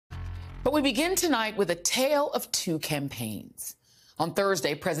But we begin tonight with a tale of two campaigns. On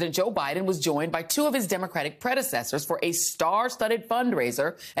Thursday, President Joe Biden was joined by two of his Democratic predecessors for a star-studded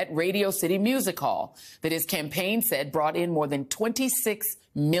fundraiser at Radio City Music Hall that his campaign said brought in more than $26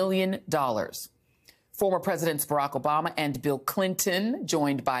 million. Former Presidents Barack Obama and Bill Clinton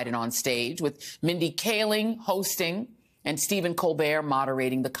joined Biden on stage, with Mindy Kaling hosting and Stephen Colbert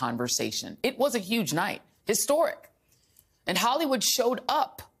moderating the conversation. It was a huge night, historic. And Hollywood showed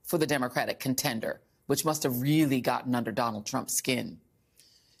up for the Democratic contender, which must have really gotten under Donald Trump's skin.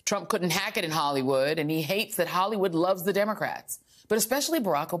 Trump couldn't hack it in Hollywood, and he hates that Hollywood loves the Democrats, but especially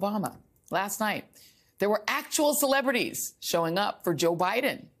Barack Obama. Last night, there were actual celebrities showing up for Joe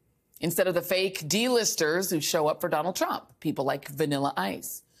Biden instead of the fake D-listers who show up for Donald Trump, people like Vanilla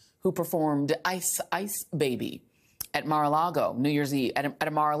Ice, who performed Ice Ice Baby at Mar-a-Lago New Year's Eve, at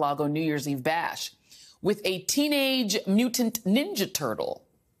a Mar-a-Lago New Year's Eve bash with a Teenage Mutant Ninja Turtle.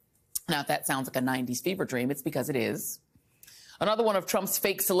 Now, if that sounds like a 90s fever dream, it's because it is. Another one of Trump's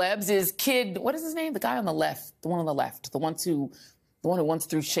fake celebs is what is his name? The guy on the left, the one on the left, the one who once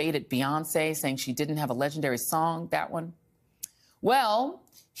threw shade at Beyonce, saying she didn't have a legendary song, that one. Well,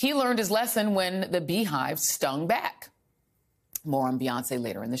 he learned his lesson when the Beehive stung back. More on Beyonce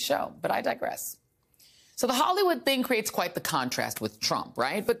later in the show, but I digress. So the Hollywood thing creates quite the contrast with Trump,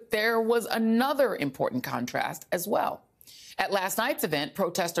 right? But there was another important contrast as well. At last night's event,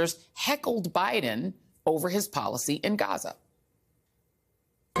 protesters heckled Biden over his policy in Gaza.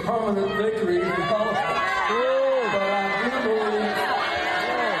 Permanent victory in Palestine. But I do believe...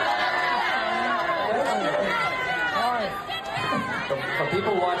 For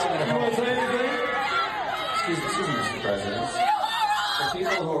people watching at home... Excuse me, Mr. President. For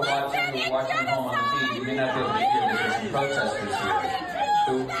people who are watching at home on the feed, you may not be able to hear there's some protesters here.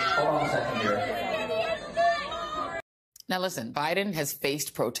 Hold on a second here. Now, listen, Biden has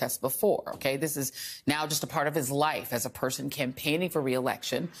faced protests before, okay? This is now just a part of his life as a person campaigning for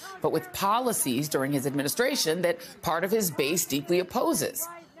re-election, but with policies during his administration that part of his base deeply opposes.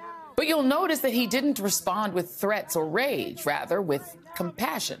 But you'll notice that he didn't respond with threats or rage, rather with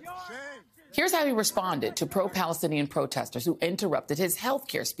compassion. Here's how he responded to pro-Palestinian protesters who interrupted his health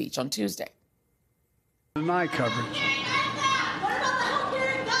care speech on Tuesday. Tonight coverage.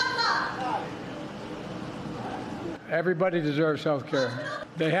 Everybody deserves health care.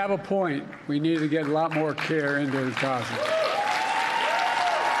 They have a point. We need to get a lot more care into Gaza.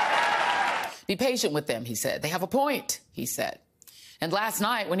 Be patient with them, he said. They have a point, he said. And last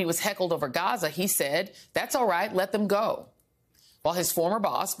night, when he was heckled over Gaza, he said, that's all right, let them go. While his former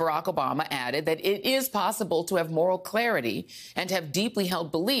boss, Barack Obama, added that it is possible to have moral clarity and have deeply held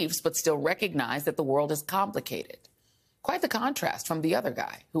beliefs, but still recognize that the world is complicated. Quite the contrast from the other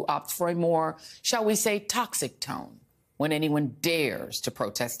guy, who opts for a more, shall we say, toxic tone when anyone dares to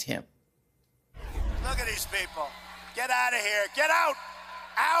protest him. Look at these people. Get out of here. Get out.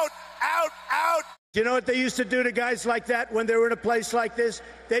 Out, out, out. You know what they used to do to guys like that when they were in a place like this?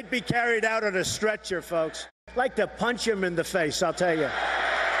 They'd be carried out on a stretcher, folks. Like to punch him in the face, I'll tell you.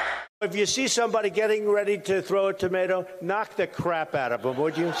 If you see somebody getting ready to throw a tomato, knock the crap out of them,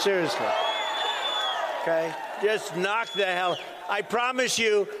 would you? Seriously. Okay? Just knock the hell. I promise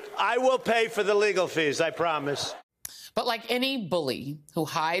you, I will pay for the legal fees, I promise. But like any bully who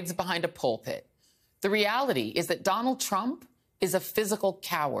hides behind a pulpit, the reality is that Donald Trump is a physical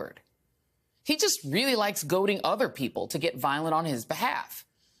coward. He just really likes goading other people to get violent on his behalf.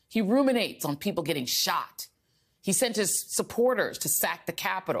 He ruminates on people getting shot. He sent his supporters to sack the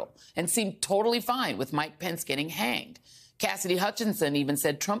Capitol and seemed totally fine with Mike Pence getting hanged. Cassidy Hutchinson even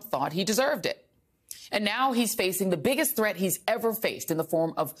said Trump thought he deserved it. And now he's facing the biggest threat he's ever faced in the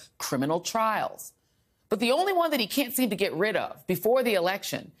form of criminal trials. But the only one that he can't seem to get rid of before the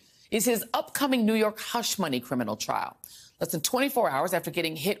election is his upcoming New York hush money criminal trial. Less than 24 hours after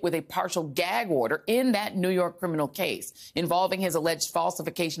getting hit with a partial gag order in that New York criminal case involving his alleged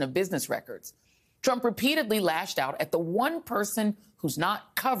falsification of business records, Trump repeatedly lashed out at the one person who's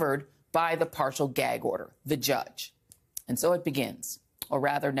not covered by the partial gag order, the judge. And so it begins, or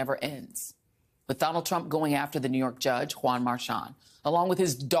rather never ends, with Donald Trump going after the New York judge, Juan Marchand, along with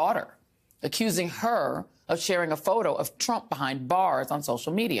his daughter, accusing her of sharing a photo of Trump behind bars on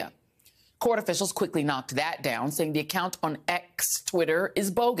social media. Court officials quickly knocked that down, saying the account on X, Twitter, is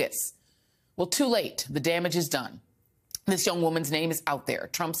bogus. Well, too late. The damage is done. This young woman's name is out there.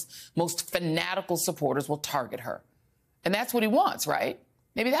 Trump's most fanatical supporters will target her. And that's what he wants, right?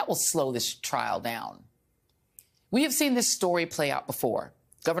 Maybe that will slow this trial down. We have seen this story play out before.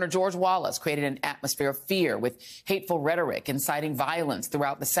 Governor George Wallace created an atmosphere of fear with hateful rhetoric inciting violence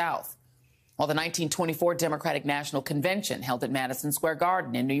throughout the South. while the 1924 Democratic National Convention held at Madison Square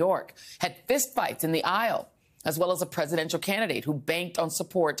Garden in New York had fistfights in the aisle, as well as a presidential candidate who banked on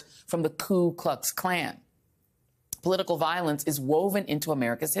support from the Ku Klux Klan. Political violence is woven into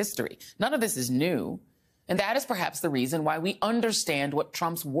America's history. None of this is new, and that is perhaps the reason why we understand what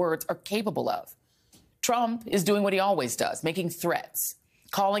Trump's words are capable of. Trump is doing what he always does, making threats,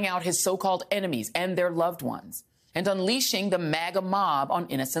 calling out his so-called enemies and their loved ones, and unleashing the MAGA mob on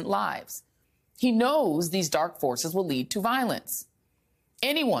innocent lives. He knows these dark forces will lead to violence.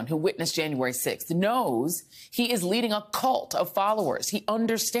 Anyone who witnessed January 6th knows he is leading a cult of followers. He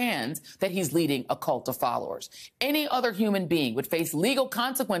understands that he's leading a cult of followers. Any other human being would face legal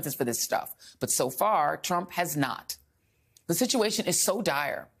consequences for this stuff, but so far, Trump has not. The situation is so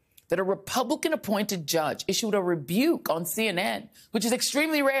dire that a Republican-appointed judge issued a rebuke on CNN, which is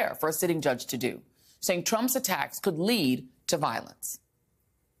extremely rare for a sitting judge to do, saying Trump's attacks could lead to violence.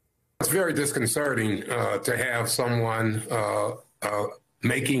 It's very disconcerting to have someone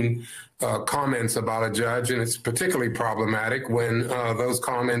making comments about a judge, and it's particularly problematic when those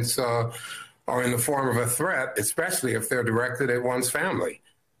comments are in the form of a threat, especially if they're directed at one's family.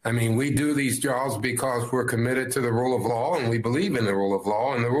 I mean, we do these jobs because we're committed to the rule of law, and we believe in the rule of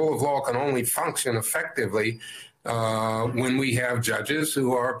law, and the rule of law can only function effectively when we have judges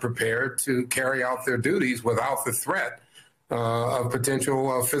who are prepared to carry out their duties without the threat of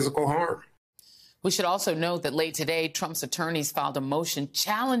potential physical harm. We should also note that late today, Trump's attorneys filed a motion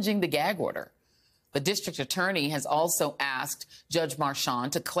challenging the gag order. The district attorney has also asked Judge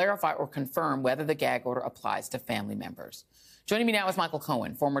Marchand to clarify or confirm whether the gag order applies to family members. Joining me now is Michael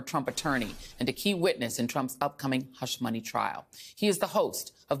Cohen, former Trump attorney and a key witness in Trump's upcoming hush money trial. He is the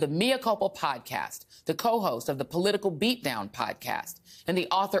host of the Mea Culpa podcast, the co-host of the Political Beatdown podcast, and the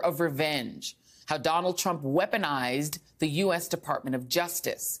author of Revenge: How Donald Trump Weaponized the U.S. Department of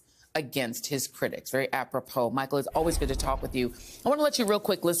Justice against his critics. Very apropos. Michael, it's always good to talk with you. I want to let you real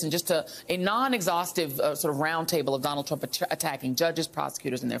quick listen just to a non-exhaustive sort of roundtable of Donald Trump attacking judges,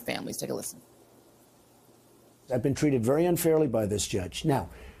 prosecutors, and their families. Take a listen. I've been treated very unfairly by this judge. Now,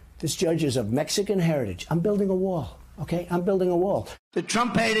 this judge is of Mexican heritage. I'm building a wall, okay? I'm building a wall. The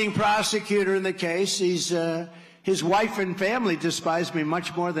Trump-hating prosecutor in the case, his wife and family despise me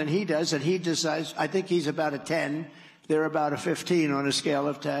much more than he does, and he decides, I think he's about a 10. They're about a 15 on a scale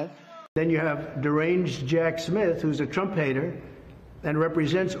of 10. Then you have deranged Jack Smith, who's a Trump hater and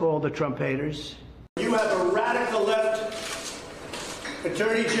represents all the Trump haters. You have a radical left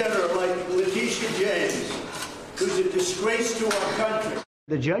attorney general like Letitia James, who's a disgrace to our country.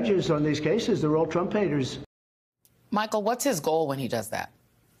 The judges on these cases, they're all Trump haters. Michael, what's his goal when he does that?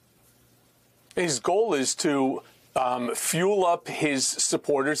 His goal is to fuel up his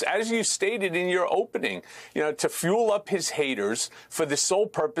supporters, as you stated in your opening, to fuel up his haters for the sole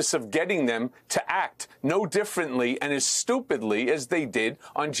purpose of getting them to act no differently and as stupidly as they did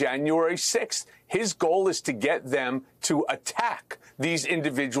on January 6th. His goal is to get them to attack these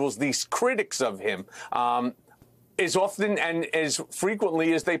individuals, these critics of him, as often and as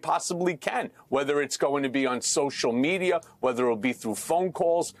frequently as they possibly can, whether it's going to be on social media, whether it'll be through phone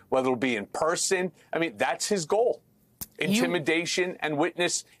calls, whether it'll be in person. I mean, that's his goal. Intimidation and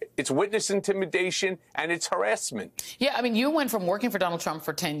witness. It's witness intimidation and it's harassment. Yeah, I mean, you went from working for Donald Trump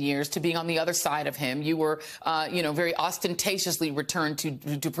for 10 years to being on the other side of him. You were, very ostentatiously returned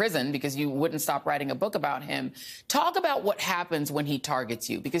to prison because you wouldn't stop writing a book about him. Talk about what happens when he targets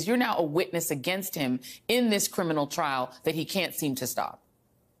you, because you're now a witness against him in this criminal trial that he can't seem to stop.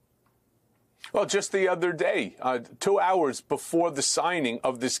 Well, just the other day, 2 hours before the signing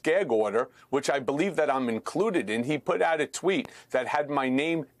of this gag order, which I believe that I'm included in, he put out a tweet that had my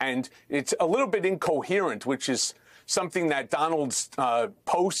name, and it's a little bit incoherent, which is something that Donald's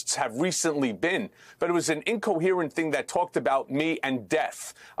posts have recently been. But it was an incoherent thing that talked about me and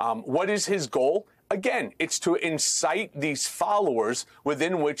death. What is his goal? Again, it's to incite these followers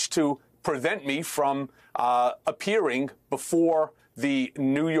within which to prevent me from appearing before the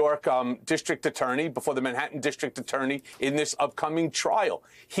New York district attorney, before the Manhattan district attorney in this upcoming trial.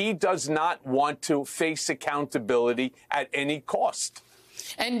 He does not want to face accountability at any cost.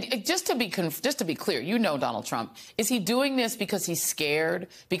 And just to be clear, you know Donald Trump. Is he doing this because he's scared?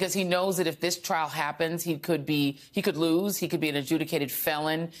 Because he knows that if this trial happens, he could lose, he could be an adjudicated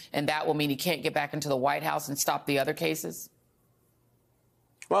felon, and that will mean he can't get back into the White House and stop the other cases?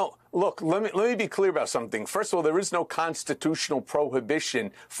 Well, look, let me be clear about something. First of all, there is no constitutional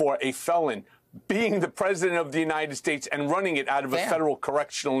prohibition for a felon being the president of the United States and running it out of a federal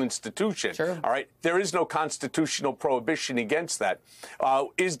correctional institution. Sure. All right. There is no constitutional prohibition against that.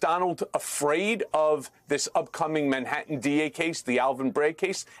 Is Donald afraid of this upcoming Manhattan DA case, the Alvin Bragg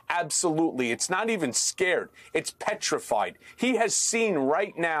case? Absolutely. It's not even scared. It's petrified. He has seen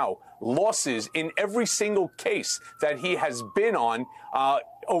right now losses in every single case that he has been on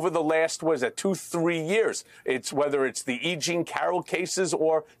over the last, 2-3 years. It's whether it's the E. Jean Carroll cases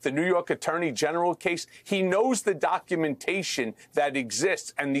or the New York Attorney General case. He knows the documentation that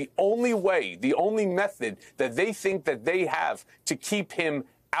exists, and the only way, the only method that they think that they have to keep him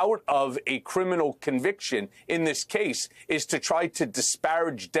out of a criminal conviction in this case is to try to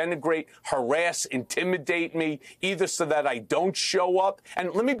disparage, denigrate, harass, intimidate me, either so that I don't show up.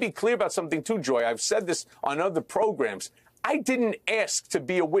 And let me be clear about something too, Joy. I've said this on other programs. I didn't ask to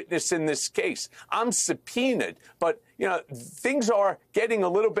be a witness in this case. I'm subpoenaed. But, things are getting a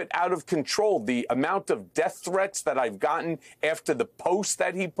little bit out of control. The amount of death threats that I've gotten after the post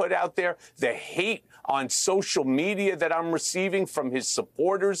that he put out there, the hate on social media that I'm receiving from his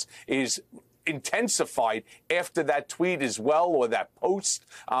supporters is intensified after that tweet as well, or that post.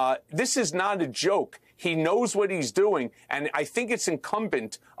 This is not a joke. He knows what he's doing, and I think it's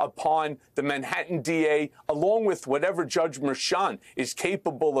incumbent upon the Manhattan DA, along with whatever Judge Merchan is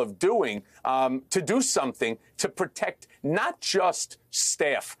capable of doing, to do something to protect not just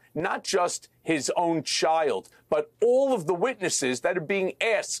staff, not just his own child, but all of the witnesses that are being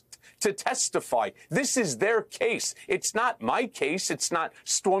asked to testify. This is their case. It's not my case. It's not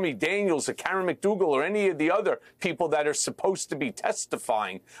Stormy Daniels or Karen McDougal or any of the other people that are supposed to be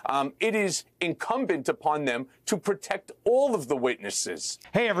testifying. It is incumbent upon them to protect all of the witnesses.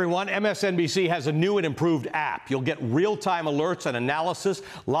 Hey, everyone. MSNBC has a new and improved app. You'll get real-time alerts and analysis,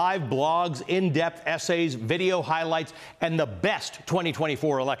 live blogs, in-depth essays, video highlights, and the best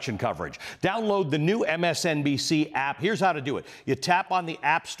 2024 election coverage. Download the new MSNBC app. Here's how to do it. You tap on the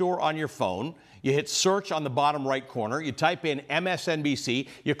App Store on your phone. You hit search on the bottom right corner. You type in MSNBC.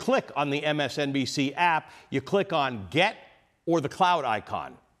 You click on the MSNBC app. You click on Get or the cloud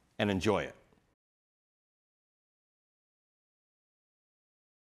icon and enjoy it.